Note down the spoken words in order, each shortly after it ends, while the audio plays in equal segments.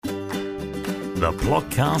The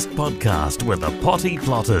Plotcast podcast with the Potty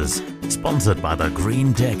Plotters. Sponsored by the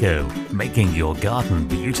Green Deco, making your garden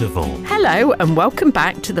beautiful. Hello and welcome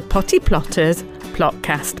back to the Potty Plotters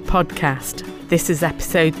Plotcast podcast. This is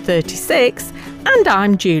episode 36 and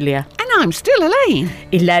I'm Julia. And I'm still Elaine.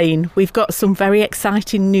 Elaine, we've got some very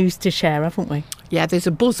exciting news to share, haven't we? Yeah, there's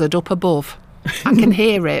a buzzard up above. I can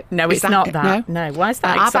hear it. No, it's not that. No, why is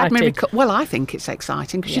that exciting? Well, I think it's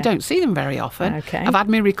exciting because you don't see them very often. Okay. I've had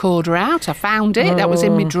my recorder out. I found it. That was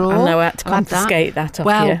in my drawer. I know I had to confiscate that off you.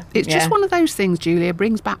 Well, it's just one of those things, Julia.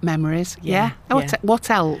 Brings back memories. Yeah.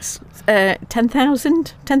 What else?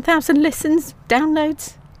 10,000 listens,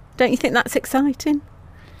 downloads. Don't you think that's exciting?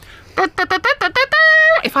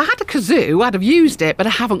 If I had a kazoo, I'd have used it, but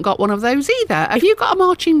I haven't got one of those either. Have you got a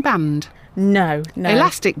marching band? No.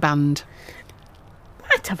 Elastic band?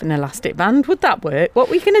 Might have an elastic band. Would that work? What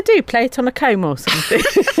were you going to do? Play it on a comb or something?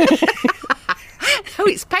 Oh,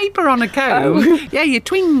 it's paper on a comb. Oh. Yeah, you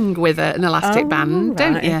twing with an elastic band,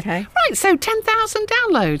 don't you? Okay. Right, so 10,000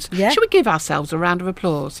 downloads. Yeah. Should we give ourselves a round of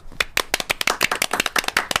applause?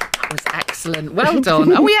 That was excellent. Well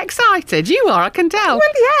done. Are we excited? You are, I can tell.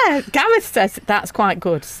 Well, yeah. Gareth says that's quite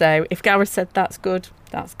good. So if Gareth said that's good,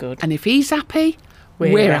 that's good. And if he's happy,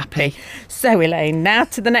 we're happy. So, Elaine, now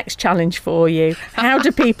to the next challenge for you. How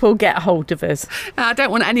do people get hold of us? I don't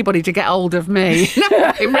want anybody to get hold of me. No,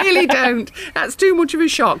 I really don't. That's too much of a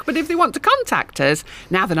shock. But if they want to contact us,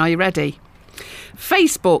 now then, are you ready?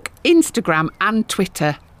 Facebook, Instagram and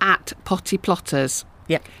Twitter at Potty Plotters.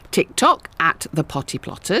 Yep. TikTok at The Potty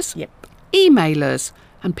Plotters. Yep. Email us,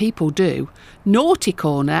 and people do,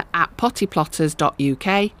 naughtycorner at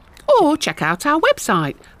pottyplotters.uk, or check out our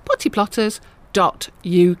website, pottyplotters.uk.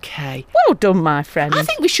 Well done, my friend. I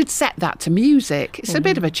think we should set that to music. It's a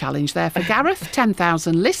bit of a challenge there for Gareth.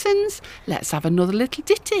 10,000 listens. Let's have another little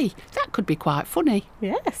ditty. That could be quite funny.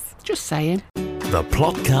 Yes. Just saying. The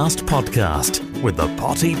Plotcast podcast with the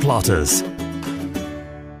Potty Plotters.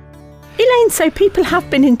 Elaine, so people have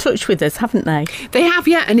been in touch with us, haven't they? They have,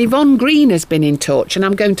 yeah, and Yvonne Green has been in touch, and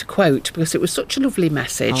I'm going to quote because it was such a lovely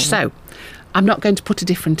message. So, I'm not going to put a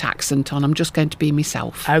different accent on, I'm just going to be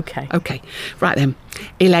myself. Okay. Right then.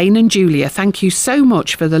 Elaine and Julia, thank you so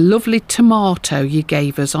much for the lovely tomato you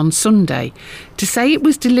gave us on Sunday. To say it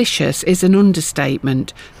was delicious is an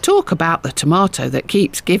understatement. Talk about the tomato that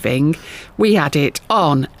keeps giving. We had it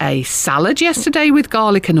on a salad yesterday with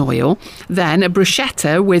garlic and oil, then a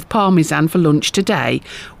bruschetta with parmesan for lunch today.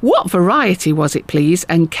 What variety was it, please?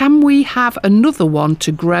 And can we have another one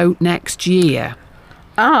to grow next year?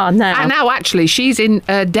 No. And now, actually, she's in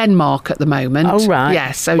Denmark at the moment. Oh, right.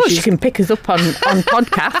 Yes. So she can pick us up on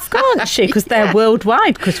podcasts, can't she? Because they're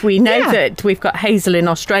worldwide. Because we know that we've got Hazel in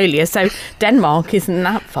Australia, so Denmark isn't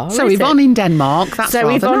that far. So Yvonne in Denmark. That's rather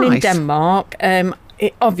nice. So Yvonne in Denmark.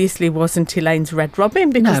 It obviously wasn't Elaine's Red Robin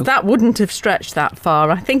because that wouldn't have stretched that far.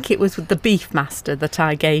 I think it was the Beefmaster that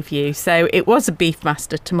I gave you. So it was a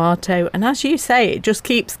Beefmaster tomato. And as you say, it just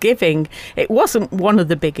keeps giving. It wasn't one of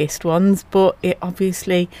the biggest ones, but it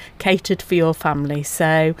obviously catered for your family.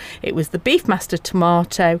 So it was the Beefmaster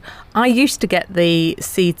tomato. I used to get the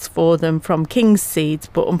seeds for them from King's Seeds,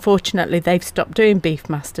 but unfortunately they've stopped doing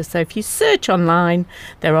Beefmaster. So if you search online,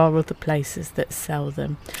 there are other places that sell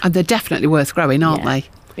them. And they're definitely worth growing, aren't they?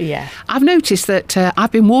 Yeah. I've noticed that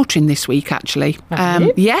I've been watering this week, actually. Have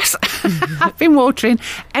you? Yes, I've been watering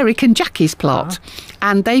Eric and Jackie's plot.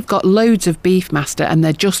 And they've got loads of Beefmaster and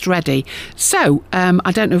they're just ready. So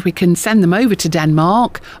I don't know if we can send them over to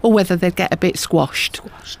Denmark or whether they'd get a bit squashed.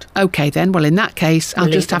 OK, then. Well, in that case, I'll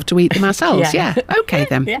just have to eat them ourselves. Yeah. OK,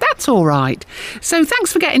 then. Yeah. That's all right. So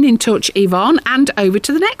thanks for getting in touch, Yvonne. And over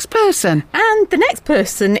to the next person. And the next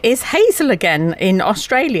person is Hazel again in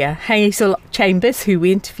Australia. Hazel Chambers, who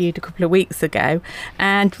we interviewed a couple of weeks ago.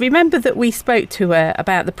 And remember that we spoke to her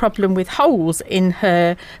about the problem with holes in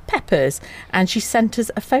her peppers. And she sent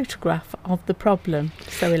us a photograph of the problem.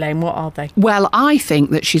 So, Elaine, what are they? Well, I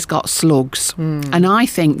think that she's got slugs. And I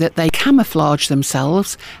think that they camouflage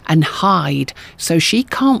themselves and hide. So she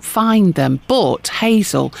can't find them. But,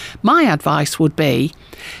 Hazel, my advice would be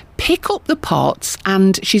pick up the pots,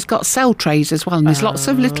 and she's got cell trays as well, and there's lots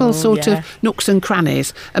of little sort of nooks and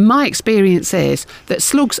crannies, and my experience is that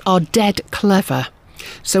slugs are dead clever.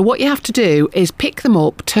 So what you have to do is pick them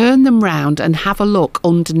up, turn them round and have a look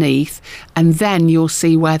underneath, and then you'll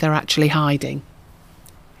see where they're actually hiding.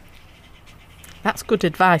 That's good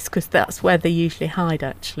advice, because that's where they usually hide,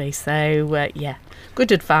 actually. So, yeah,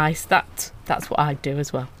 good advice. That's what I'd do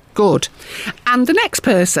as well. Good. And the next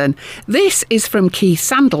person, this is from Keith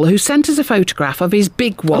Sandel, who sent us a photograph of his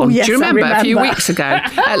big one. Oh, yes, do you remember? I remember. A few weeks ago?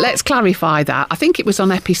 Let's clarify that. I think it was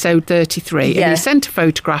on episode 33, Yeah. and he sent a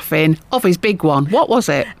photograph in of his big one. What was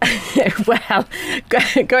it? Well,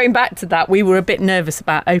 going back to that, we were a bit nervous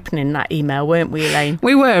about opening that email, weren't we, Elaine?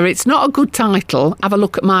 We were. It's not a good title. Have a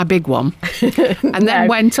look at my big one. And then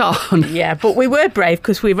went on. Yeah, but we were brave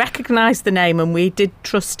because we recognised the name and we did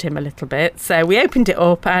trust him a little bit. So we opened it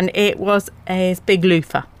up and it was his big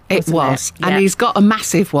loofah. It was. Yeah. And he's got a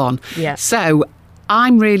massive one. Yeah. So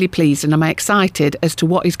I'm really pleased and I'm excited as to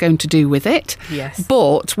what he's going to do with it. Yes.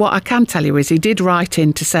 But what I can tell you is he did write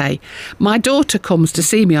in to say, my daughter comes to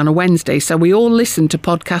see me on a Wednesday, so we all listened to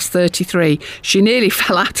podcast 33. She nearly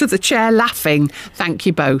fell out of the chair laughing. Thank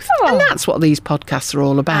you both. Oh. And that's what these podcasts are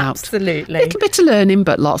all about. Absolutely. A little bit of learning,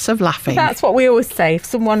 but lots of laughing. That's what we always say. If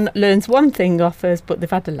someone learns one thing off us, but they've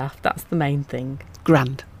had a laugh, that's the main thing.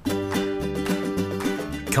 Grand.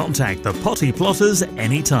 Contact the Potty Plotters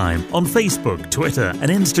anytime on Facebook, Twitter and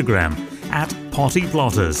Instagram at Potty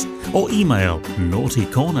Plotters or email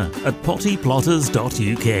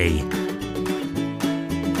naughtycorner@pottyplotters.uk.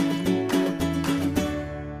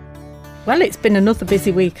 Well, it's been another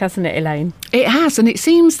busy week, hasn't it, Elaine? It has, and it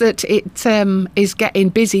seems that it is getting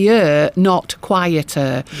busier, not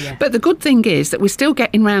quieter. Yeah. But the good thing is that we're still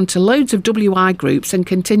getting round to loads of WI groups and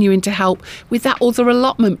continuing to help with that other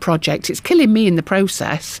allotment project. It's killing me in the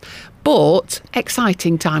process, but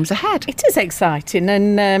exciting times ahead. It is exciting,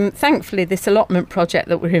 and thankfully this allotment project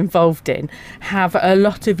that we're involved in have a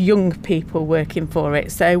lot of young people working for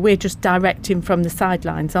it, so we're just directing from the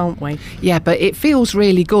sidelines, aren't we? Yeah, but it feels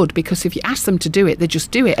really good because if you ask them to do it, they just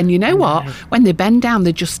do it. And you know what? When they bend down,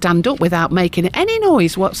 they just stand up without making any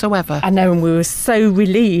noise whatsoever. I know, and we were so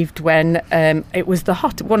relieved when it was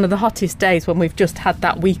one of the hottest days when we've just had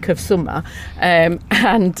that week of summer,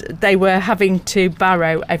 and they were having to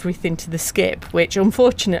barrow everything to the skip, which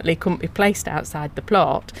unfortunately couldn't be placed outside the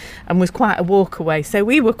plot and was quite a walk away. So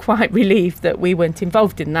we were quite relieved that we weren't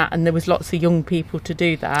involved in that and there was lots of young people to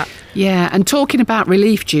do that. Yeah, and talking about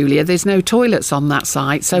relief, Julia, there's no toilets on that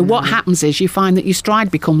site. So what happens is you find that your stride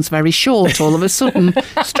becomes very short all of a sudden.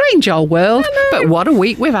 Strange old world, but what a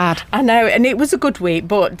week we've had. I know, and it was a good week,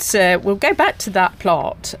 but we'll go back to that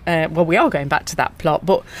plot. Well, we are going back to that plot,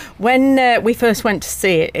 but when we first went to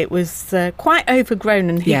see it, it was quite overgrown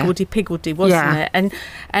and higgledy-piggledy, wasn't it? And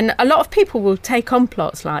a lot of people will take on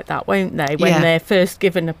plots like that, won't they, when they're first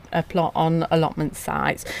given a plot on allotment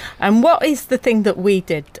sites. And what is the thing that we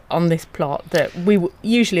did on this plot that we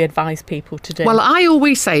usually advise people to do? Well, I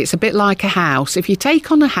always say it's a bit like a house. If you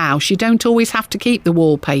take on a house, you don't always have to keep the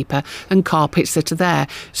wallpaper and carpets that are there.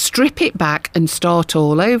 Strip it back and start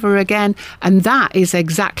all over again. And that is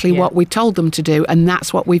exactly what we told them to do. And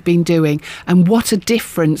that's what we've been doing. And what a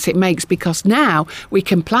difference it makes, because now we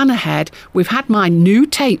can plan ahead. We've had my new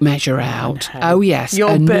tape measure out. Oh, yes.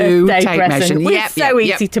 Your new birthday tape present. measure. We're so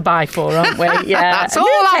easy to buy for, aren't we? Yeah. That's all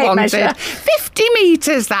I wanted. Measure. 50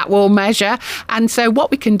 metres that will measure. And so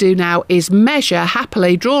what we can do now is measure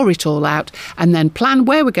happily, draw it all out, and then plan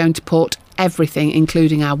where we're going to put everything,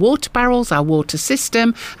 including our water barrels, our water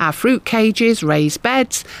system, our fruit cages, raised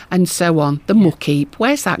beds, and so on. The muck heap,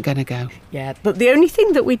 where's that going to go? Yeah, but the only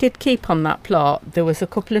thing that we did keep on that plot, there was a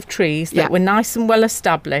couple of trees that were nice and well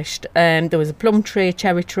established. There was a plum tree, a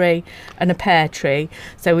cherry tree and a pear tree.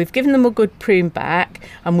 So we've given them a good prune back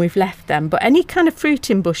and we've left them. But any kind of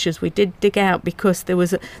fruiting bushes we did dig out because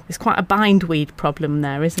there's quite a bindweed problem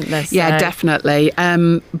there, isn't there? So, yeah, definitely.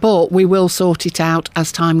 But we will sort it out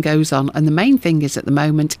as time goes on. And the main thing is at the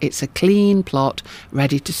moment, it's a clean plot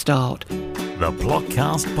ready to start. The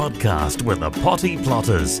Plotcast podcast with the Potty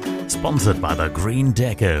Plotters, sponsored by the Green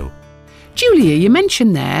Deco. Julia, you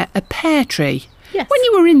mentioned there a pear tree. Yes. When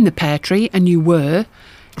you were in the pear tree, and you were,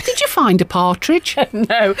 did you find a partridge? No,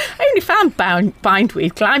 I only found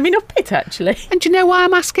bindweed climbing up it, actually. And do you know why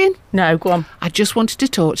I'm asking? No, go on. I just wanted to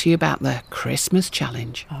talk to you about the Christmas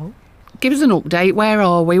challenge. Oh. Give us an update. Where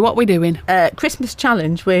are we? What are we doing? Christmas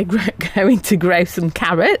challenge, we're going to grow some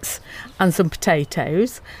carrots and some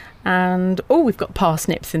potatoes. And, we've got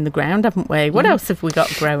parsnips in the ground, haven't we? What else have we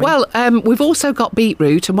got growing? Well, we've also got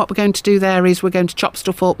beetroot, and what we're going to do there is we're going to chop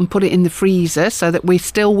stuff up and put it in the freezer so that we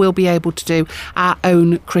still will be able to do our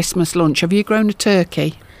own Christmas lunch. Have you grown a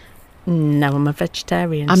turkey? No, I'm a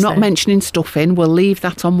vegetarian. I'm not mentioning stuffing. We'll leave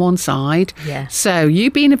that on one side. Yeah. So,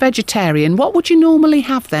 you being a vegetarian, what would you normally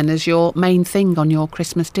have then as your main thing on your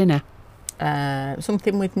Christmas dinner?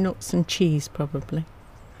 Something with nuts and cheese, probably.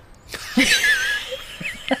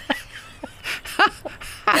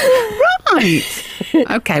 Right.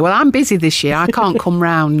 Okay, well, I'm busy this year. I can't come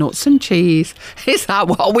round. Nuts and cheese. Is that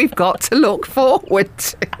what we've got to look forward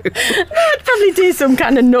to? I'd probably do some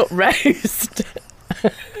kind of nut roast.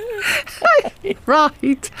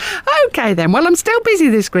 Right. Okay then. Well, I'm still busy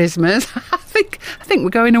this Christmas. I think we're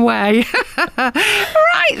going away.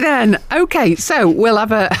 Right then. Okay, so we'll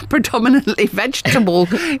have a predominantly vegetable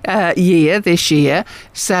year this year.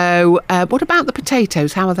 So what about the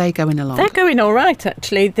potatoes? How are they going along? They're going all right,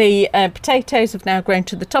 actually. The potatoes have now grown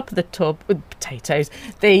to the top of the tub. Potatoes.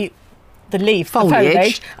 The leaf,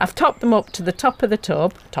 foliage. I've topped them up to the top of the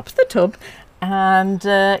tub. And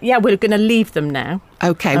we're going to leave them now.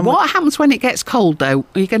 Okay, what happens when it gets cold though?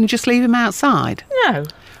 Are you going to just leave them outside? No,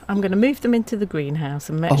 I'm going to move them into the greenhouse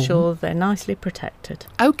and make sure they're nicely protected.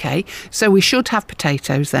 Okay, so we should have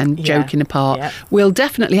potatoes then, joking apart. Yeah. We'll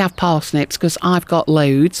definitely have parsnips because I've got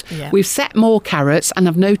loads. Yeah. We've set more carrots and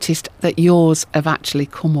I've noticed that yours have actually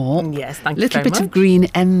come up. Yes, thank you Little very bit much. of green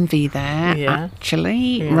envy there,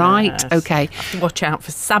 actually. Yes. Right, okay. I have to watch out for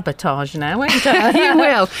sabotage now, won't I? You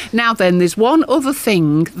will. Now then, there's one other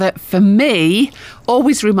thing that for me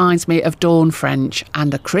always reminds me of Dawn French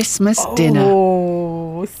and a Christmas dinner.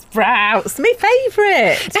 Oh, sprouts, my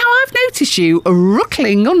favourite. Now, I've noticed you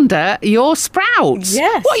ruckling under your sprouts.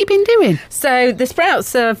 Yes. What have you been doing? So the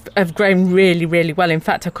sprouts have grown really, really well. In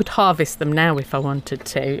fact, I could harvest them now if I wanted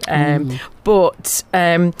to. But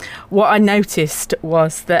what I noticed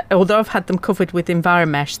was that although I've had them covered with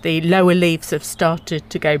Enviromesh, the lower leaves have started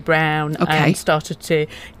to go brown and started to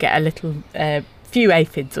get a little few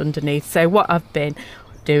aphids underneath. So what I've been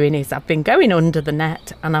doing is I've been going under the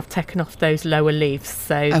net and I've taken off those lower leaves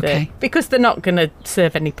that because they're not going to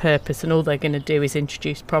serve any purpose and all they're going to do is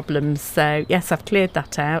introduce problems. So yes, I've cleared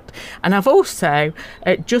that out, and I've also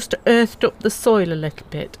just earthed up the soil a little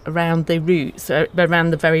bit around the roots,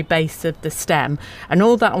 around the very base of the stem, and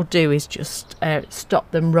all that'll do is just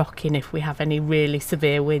stop them rocking if we have any really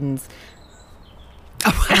severe winds.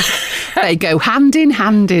 They go hand in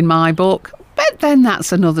hand in my book. But then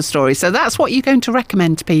that's another story. So that's what you're going to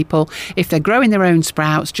recommend to people if they're growing their own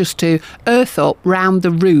sprouts, just to earth up round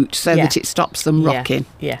the root so that it stops them rocking.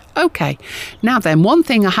 Yeah. Okay. Now then, one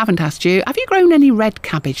thing I haven't asked you, have you grown any red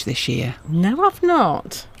cabbage this year? No, I've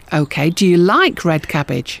not. Okay. Do you like red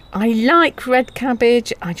cabbage? I like red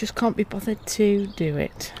cabbage. I just can't be bothered to do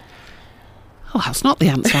it. Oh, that's not the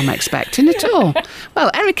answer I'm expecting at all. Well,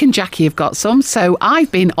 Eric and Jackie have got some, so I've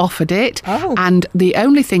been offered it. Oh. And the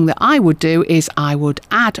only thing that I would do is I would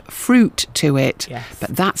add fruit to it. Yes.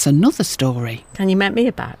 But that's another story. Can you make me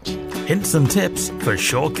a batch? Hints and tips for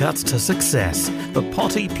shortcuts to success. The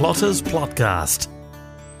Potty Plotters Plotcast.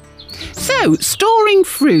 So, storing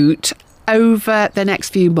fruit over the next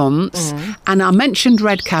few months, and I mentioned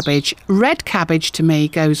red cabbage. Red cabbage to me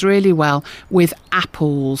goes really well with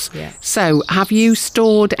apples. Yes. So have you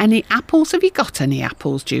stored any apples? Have you got any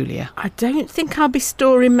apples, Julia? I don't think I'll be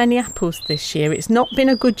storing many apples this year. It's not been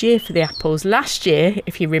a good year for the apples. Last year,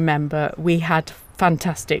 if you remember, we had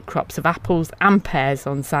fantastic crops of apples and pears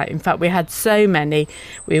on site. In fact, we had so many,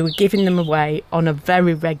 we were giving them away on a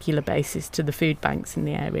very regular basis to the food banks in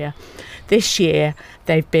the area. This year,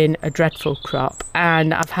 they've been a dreadful crop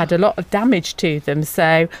and I've had a lot of damage to them.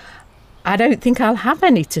 So I don't think I'll have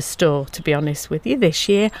any to store, to be honest with you, this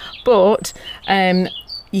year. But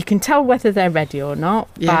you can tell whether they're ready or not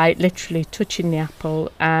by literally touching the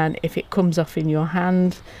apple, and if it comes off in your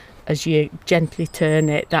hand, as you gently turn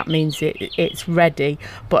it, that means it's ready.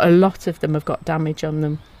 But a lot of them have got damage on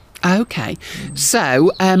them. Okay,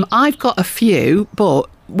 so I've got a few, but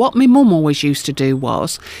what my mum always used to do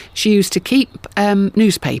was she used to keep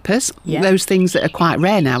newspapers, those things that are quite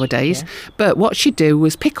rare nowadays, but what she'd do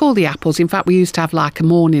was pick all the apples. In fact, we used to have like a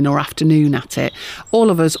morning or afternoon at it. All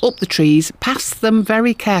of us up the trees, pass them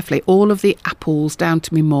very carefully, all of the apples down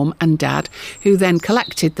to my mum and dad, who then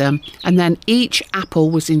collected them, and then each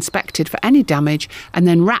apple was inspected for any damage and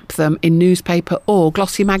then wrap them in newspaper or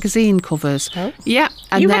glossy magazine covers. Oh. Yeah.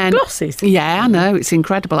 And you then, had glosses? Yeah, I know, it's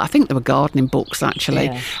incredible. I think they were gardening books actually.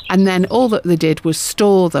 Yeah. And then all that they did was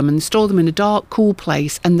store them in a dark, cool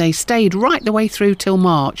place, and they stayed right the way through till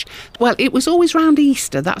March. Well, it was always round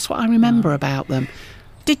Easter. That's what I remember about them.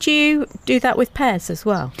 Did you do that with pears as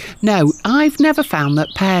well? No, I've never found that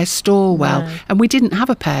pears store well. No. And we didn't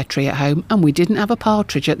have a pear tree at home, and we didn't have a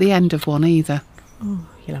partridge at the end of one either. Oh,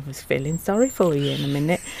 you'll have us feeling sorry for you in a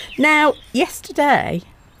minute. Now, yesterday,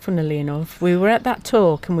 funnily enough, we were at that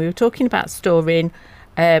talk and we were talking about storing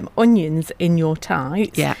onions in your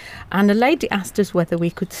tights. Yeah. and a lady asked us whether we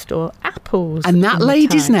could store apples. And that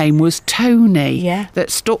lady's name was Tony. Yeah. That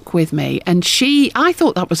stuck with me. And I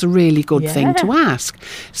thought that was a really good thing to ask.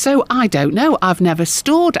 So I don't know. I've never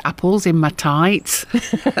stored apples in my tights.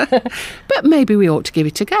 But maybe we ought to give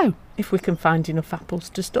it a go. If we can find enough apples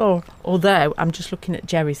to store. Although I'm just looking at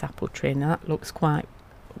Jerry's apple tree and that looks quite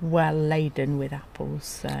well laden with apples.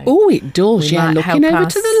 So oh, it does. Yeah, looking over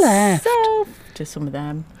to the left. To some of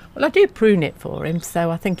them. Well, I do prune it for him,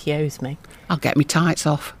 so I think he owes me. I'll get my tights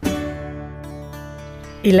off.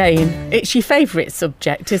 Elaine, it's your favourite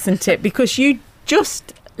subject, isn't it? Because you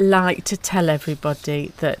just like to tell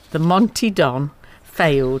everybody that the Monty Don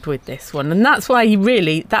failed with this one. And that's why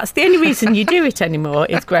that's the only reason you do it anymore,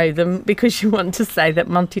 is grow them, because you want to say that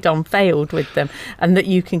Monty Don failed with them and that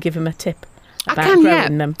you can give him a tip. I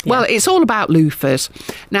can, them. Yeah. Well, it's all about loofahs.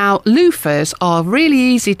 Now, loofahs are really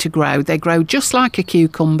easy to grow. They grow just like a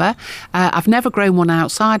cucumber. I've never grown one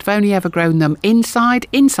outside. I've only ever grown them inside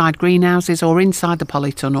greenhouses or inside the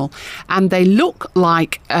polytunnel. And they look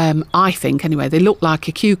like, I think anyway, they look like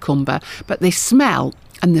a cucumber, but they smell.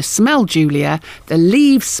 And the smell, Julia, the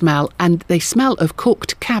leaves smell, and they smell of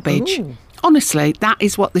cooked cabbage. Ooh. Honestly, that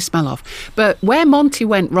is what they smell of. But where Monty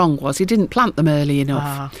went wrong was he didn't plant them early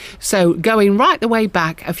enough. So going right the way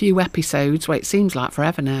back a few episodes, well, it seems like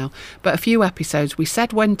forever now, but a few episodes, we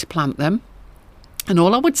said when to plant them. And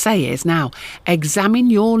all I would say is now,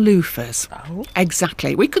 examine your loofahs. Oh.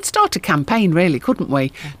 Exactly. We could start a campaign, really, couldn't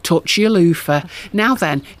we? Touch your loofah. Now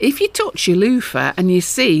then, if you touch your loofah and you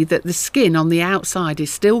see that the skin on the outside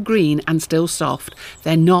is still green and still soft,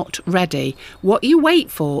 they're not ready. What you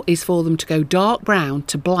wait for is for them to go dark brown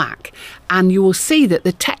to black, and you will see that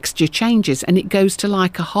the texture changes and it goes to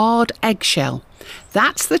like a hard eggshell.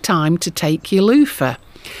 That's the time to take your loofah.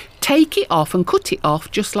 Take it off and cut it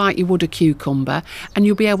off just like you would a cucumber, and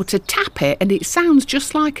you'll be able to tap it and it sounds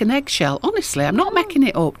just like an eggshell. Honestly, I'm not making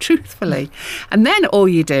it up, truthfully. And then all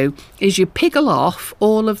you do is you piggle off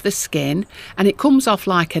all of the skin and it comes off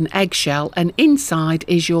like an eggshell, and inside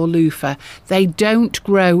is your loofah. They don't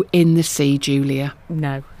grow in the sea, Julia.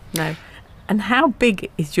 No. And how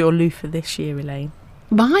big is your loofah this year, Elaine?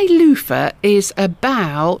 My loofah is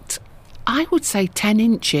about, I would say 10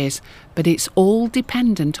 inches, but it's all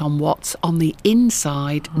dependent on what's on the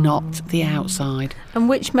inside, not the outside. And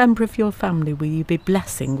which member of your family will you be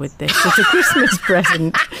blessing with this as a Christmas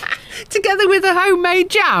present? Together with a homemade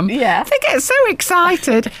jam? Yeah. They get so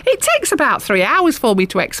excited. It takes about 3 hours for me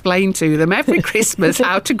to explain to them every Christmas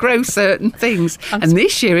how to grow certain things. And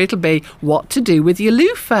this year it'll be what to do with your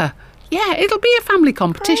loofah. Yeah, it'll be a family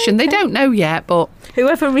competition. Okay. They don't know yet, but...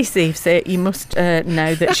 Whoever receives it, you must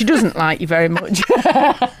know that she doesn't like you very much.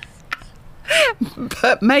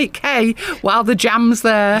 But make hay while the jam's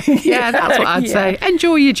there. Yeah, that's what I'd say.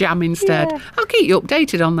 Enjoy your jam instead. Yeah. I'll keep you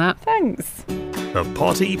updated on that. Thanks. The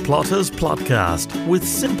Potty Plotters Podcast, with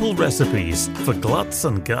simple recipes for gluts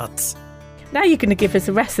and guts. Now you're going to give us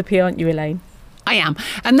a recipe, aren't you, Elaine? I am,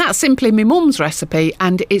 and that's simply my mum's recipe,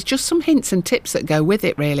 and it's just some hints and tips that go with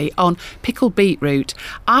it, really, on pickled beetroot.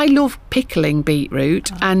 I love pickling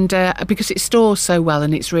beetroot, and because it stores so well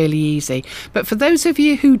and it's really easy. But for those of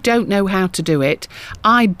you who don't know how to do it,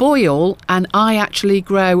 I boil, and I actually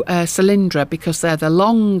grow a cylindra because they're the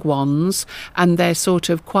long ones and they're sort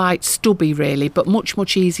of quite stubby, really, but much,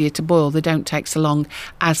 much easier to boil. They don't take so long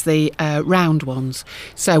as the round ones.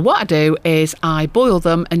 So what I do is I boil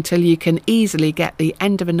them until you can easily get the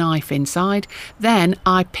end of a knife inside. Then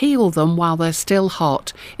I peel them while they're still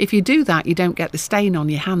hot. If you do that, you don't get the stain on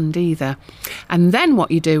your hand either. And then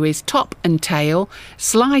what you do is top and tail,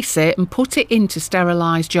 slice it and put it into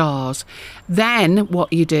sterilised jars. Then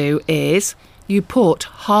what you do is you put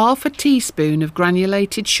half a teaspoon of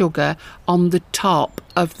granulated sugar on the top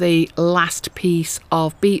of the last piece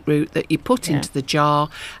of beetroot that you put into the jar,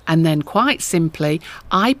 and then quite simply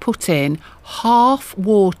I put in half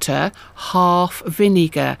water, half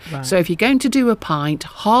vinegar. Right. So if you're going to do a pint,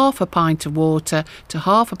 half a pint of water to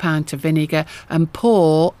half a pint of vinegar, and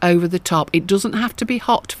pour over the top. It doesn't have to be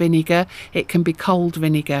hot vinegar, it can be cold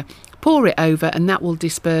vinegar. Pour it over and that will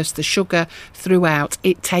disperse the sugar throughout.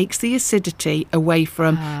 It takes the acidity away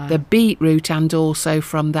from the beetroot and also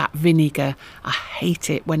from that vinegar. I hate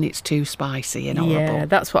it when it's too spicy and horrible. Yeah,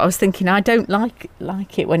 that's what I was thinking. I don't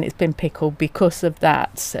like it when it's been pickled because of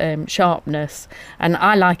that sharpness, and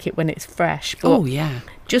I like it when it's fresh. But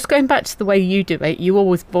just going back to the way you do it, you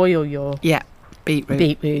always boil your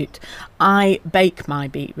beetroot. I bake my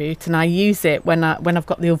beetroot and I use it when I've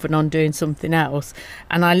got the oven on doing something else,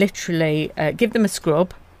 and I literally give them a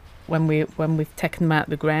scrub when we've taken them out of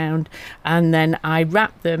the ground, and then I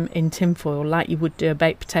wrap them in tin foil like you would do a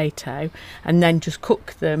baked potato, and then just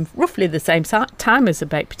cook them roughly the same time as a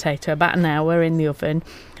baked potato, about an hour in the oven.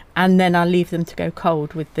 And then I leave them to go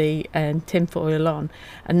cold with the tin foil on.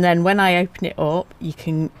 And then when I open it up, you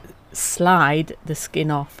can slide the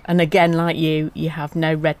skin off. And again, like you have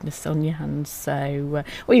no redness on your hands. So,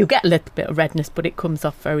 well, you'll get a little bit of redness, but it comes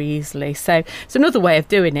off very easily. So it's another way of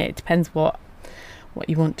doing it. It depends what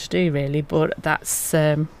you want to do, really. But that's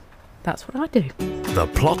what I do. The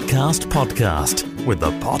Plotcast podcast with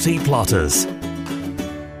the Potty Plotters.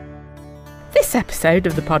 This episode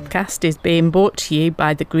of the podcast is being brought to you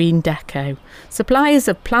by the Green Deco, suppliers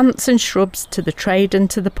of plants and shrubs to the trade and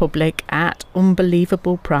to the public at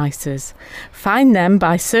unbelievable prices. Find them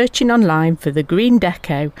by searching online for the Green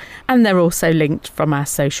Deco, and they're also linked from our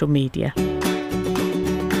social media.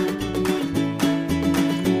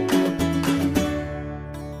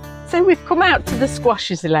 So we've come out to the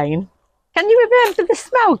squashes, Elaine. Can you remember the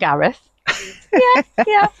smell, Gareth?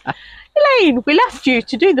 Yeah. Elaine, we left you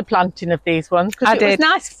to do the planting of these ones because it was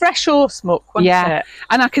nice fresh horse muck, wasn't it?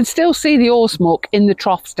 And I can still see the horse muck in the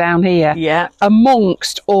troughs down here,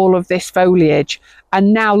 amongst all of this foliage.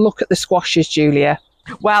 And now look at the squashes, Julia.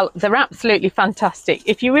 Well, they're absolutely fantastic.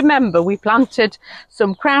 If you remember, we planted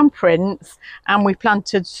some crown prince and we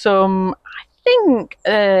planted some, I think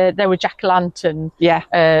they were jack-o'-lantern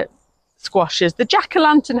squashes. The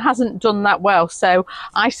jack-o'-lantern hasn't done that well, so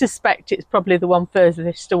I suspect it's probably the one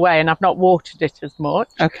furthest away, and I've not watered it as much.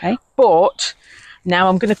 Okay. But now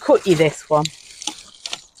I'm going to cut you this one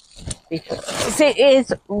because it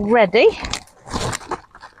is ready.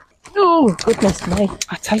 Oh, goodness me.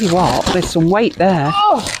 I tell you what, there's some weight there.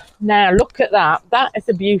 Oh, now look at that. That is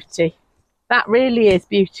a beauty. That really is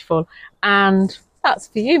beautiful. And that's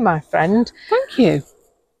for you, my friend. Thank you.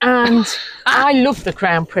 And I love the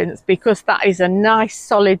Crown Prince because that is a nice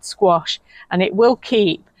solid squash and it will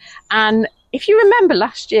keep. And if you remember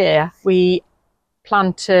last year, we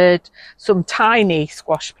planted some tiny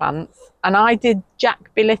squash plants and I did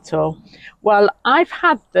Jack Belittle. Well, I've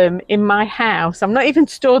had them in my house. I've not even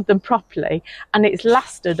stored them properly and it's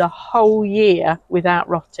lasted a whole year without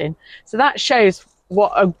rotting. So that shows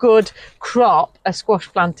what a good crop a squash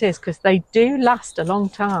plant is, because they do last a long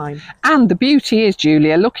time. And the beauty is,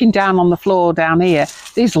 Julia, looking down on the floor down here,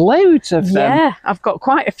 there's loads of them. Yeah, I've got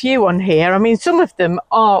quite a few on here. I mean, some of them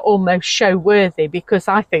are almost show worthy because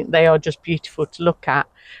I think they are just beautiful to look at.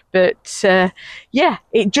 But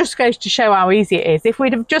it just goes to show how easy it is. If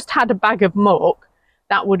we'd have just had a bag of muck,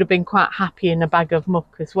 that would have been quite happy in a bag of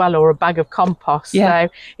muck as well, or a bag of compost. Yeah.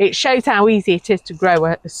 So it shows how easy it is to grow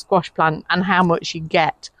a squash plant and how much you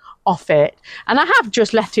get off it. And I have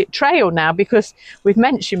just let it trail now because we've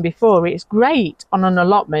mentioned before, it's great on an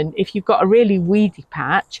allotment if you've got a really weedy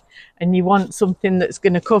patch and you want something that's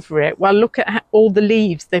going to cover it. Well, look at all the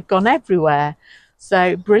leaves. They've gone everywhere.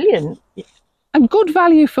 So brilliant. And good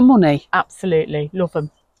value for money. Absolutely. Love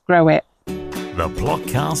them. Grow it. The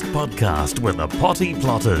Plotcast podcast with the Potty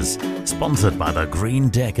Plotters, sponsored by the Green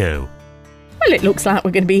Deco. Well, it looks like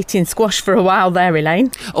we're going to be eating squash for a while there,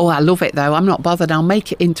 Elaine. Oh, I love it though. I'm not bothered. I'll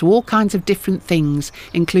make it into all kinds of different things,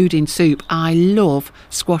 including soup. I love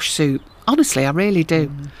squash soup. Honestly, I really do.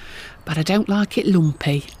 But I don't like it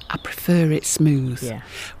lumpy. I prefer it smooth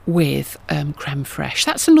with creme fraiche.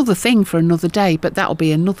 That's another thing for another day, but that'll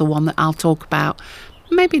be another one that I'll talk about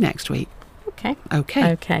maybe next week.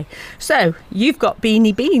 Okay. So you've got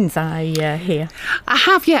beanie beans, I hear. I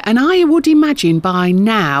have, yeah, and I would imagine by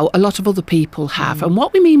now a lot of other people have. And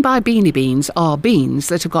what we mean by beanie beans are beans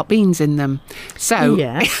that have got beans in them. So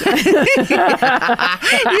yes.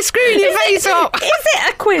 You're screwing your face up. Is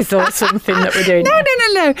it a quiz or something that we're doing?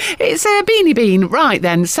 No. It's a beanie bean. Right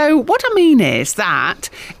then. So what I mean is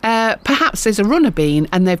that perhaps there's a runner bean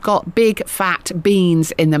and they've got big fat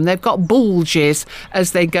beans in them. They've got bulges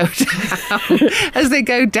as they go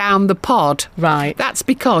down the pod. Right. That's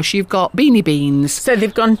because you've got beanie beans. So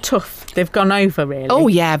they've gone tough. They've gone over, really. Oh,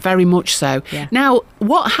 yeah, very much so. Yeah. Now,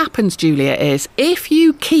 what happens, Julia, is if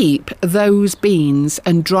you keep those beans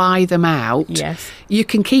and dry them out, you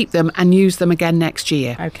can keep them and use them again next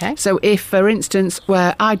year. Okay. So if, for instance,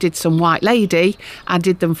 where I did some white lady, I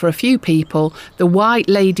did them for a few people, the white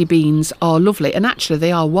lady beans are lovely. And actually,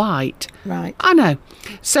 they are white. Right. I know.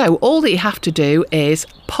 So all that you have to do is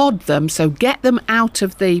pod them, so get them out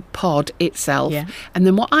of the pod itself. Yeah. And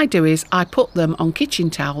then what I do is I put them on kitchen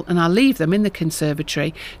towel and I leave them in the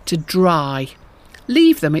conservatory to dry.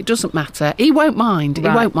 leave them. It doesn't matter. He won't mind. He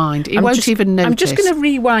won't mind. He won't even notice. I'm just going to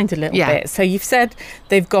rewind a little bit. So you've said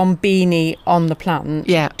they've gone beanie on the plant.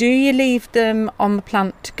 Yeah. Do you leave them on the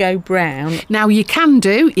plant to go brown? Now, you can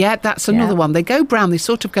do. Yeah, that's another one. They go brown. They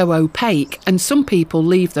sort of go opaque. And some people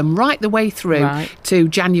leave them right the way through to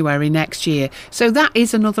January next year. So that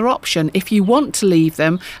is another option. If you want to leave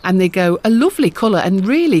them and they go a lovely colour and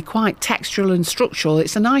really quite textural and structural,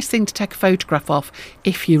 it's a nice thing to take a photograph of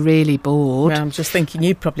if you're really bored. Well, I'm just thinking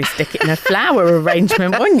you'd probably stick it in a flower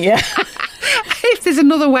arrangement, wouldn't you? If there's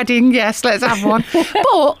another wedding, yes, let's have one.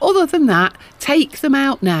 But other than that, take them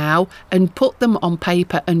out now and put them on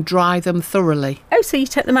paper and dry them thoroughly. Oh, so you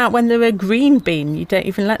take them out when they're a green bean. You don't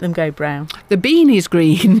even let them go brown. The bean is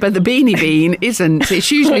green, but the beanie bean isn't.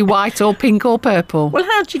 It's usually white or pink or purple. Well,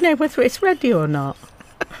 how do you know whether it's ready or not?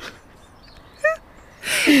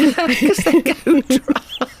 Because they go dry.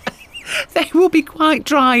 They will be quite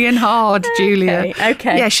dry and hard, Julia.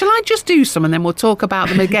 Okay. Yeah, shall I just do some and then we'll talk about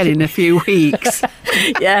them again in a few weeks?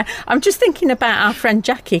 Yeah, I'm just thinking about our friend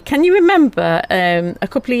Jackie. Can you remember a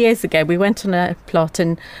couple of years ago we went on a plot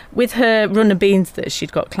and with her runner beans that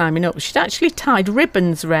she'd got climbing up, she'd actually tied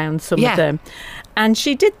ribbons around some of them. And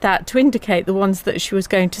she did that to indicate the ones that she was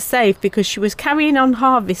going to save because she was carrying on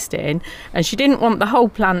harvesting and she didn't want the whole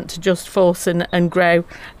plant to just force and grow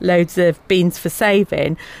loads of beans for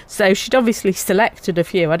saving. So she'd obviously selected a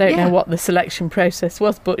few. I don't know what the selection process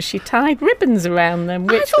was, but she tied ribbons around them.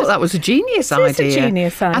 I thought that was a genius idea. It's a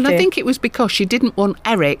genius idea. And I think it was because she didn't want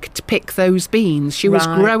Eric to pick those beans. She was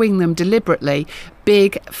growing them deliberately,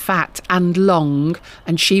 big, fat and long,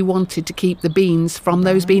 and she wanted to keep the beans from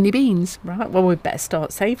those beanie beans. Right, well, we'd better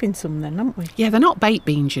start saving some then, haven't we? Yeah, they're not baked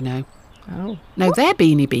beans, you know. Oh. No, they're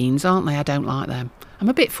beanie beans, aren't they? I don't like them. I'm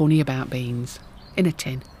a bit funny about beans. In a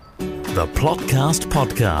tin. The Plotcast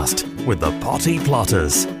Podcast with the Potty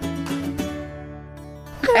Plotters.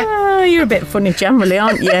 Oh, you're a bit funny generally,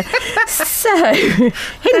 aren't you? So,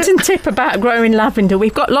 hint and tip about growing lavender.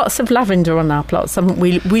 We've got lots of lavender on our plots, haven't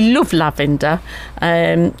we? We love lavender.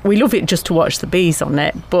 We love it just to watch the bees on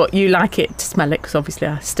it, but you like it to smell it because obviously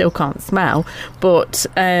I still can't smell. But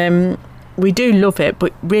we do love it,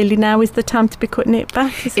 but really now is the time to be cutting it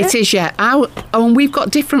back, is it? It is, yeah. And we've got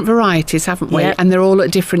different varieties, haven't we? Yep. And they're all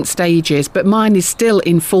at different stages. But mine is still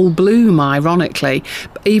in full bloom, ironically,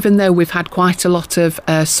 even though we've had quite a lot of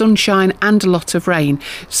sunshine and a lot of rain.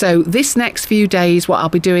 So this next few days, what I'll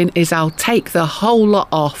be doing is I'll take the whole lot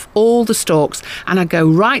off, all the stalks, and I go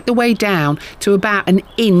right the way down to about an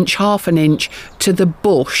inch, half an inch, to the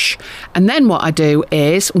bush. And then what I do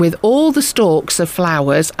is, with all the stalks of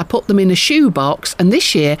flowers, I put them in a shoebox, and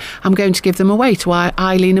this year I'm going to give them away to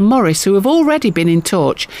Eileen and Morris, who have already been in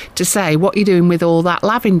touch to say, what are you doing with all that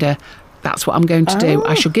lavender? That's what I'm going to do.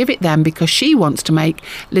 I shall give it them because she wants to make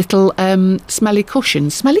little smelly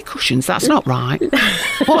cushions. Smelly cushions, that's not right.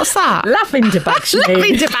 What's that? Lavender bags.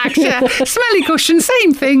 Lavender bags, yeah. Smelly cushions,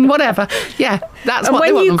 same thing, whatever. Yeah, that's what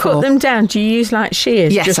they want them for. And when you cut them down, do you use like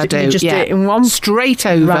shears? Yes, I do. You just do it in one? Straight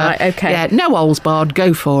over. Right, okay. Yeah, no holes barred,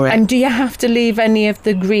 go for it. And do you have to leave any of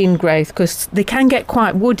the green growth? Because they can get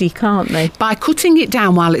quite woody, can't they? By cutting it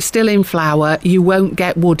down while it's still in flower, you won't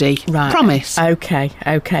get woody. Right. Promise.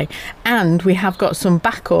 Okay. And we have got some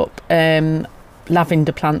backup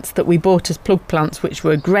lavender plants that we bought as plug plants, which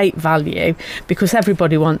were a great value because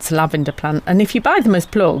everybody wants a lavender plant. And if you buy them as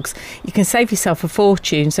plugs, you can save yourself a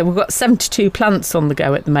fortune. So we've got 72 plants on the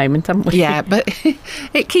go at the moment, haven't we? Yeah, but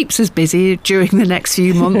it keeps us busy during the next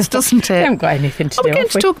few months, doesn't it? We haven't got anything to do. We're going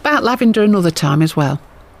to talk about lavender another time as well.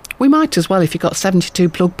 We might as well if you've got 72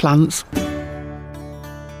 plug plants.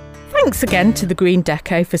 Thanks again to the Green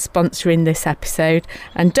Deco for sponsoring this episode.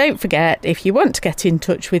 And don't forget, if you want to get in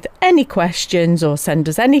touch with any questions or send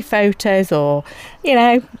us any photos or,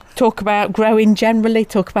 talk about growing generally,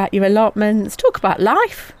 talk about your allotments, talk about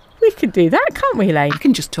life, we could do that, can't we, Elaine? I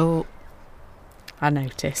can just talk. I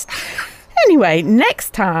noticed. Anyway,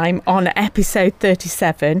 next time on episode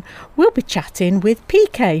 37, we'll be chatting with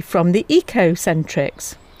PK from the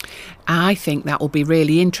Ecocentrics. I think that will be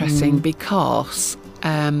really interesting because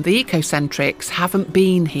the Ecocentrics haven't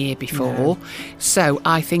been here before. So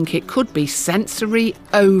I think it could be sensory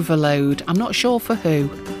overload. I'm not sure for who.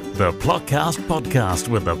 The Plotcast Podcast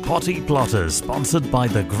with the Potty Plotters, sponsored by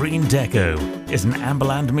the Green Deco, is an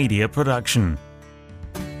Amberland Media production.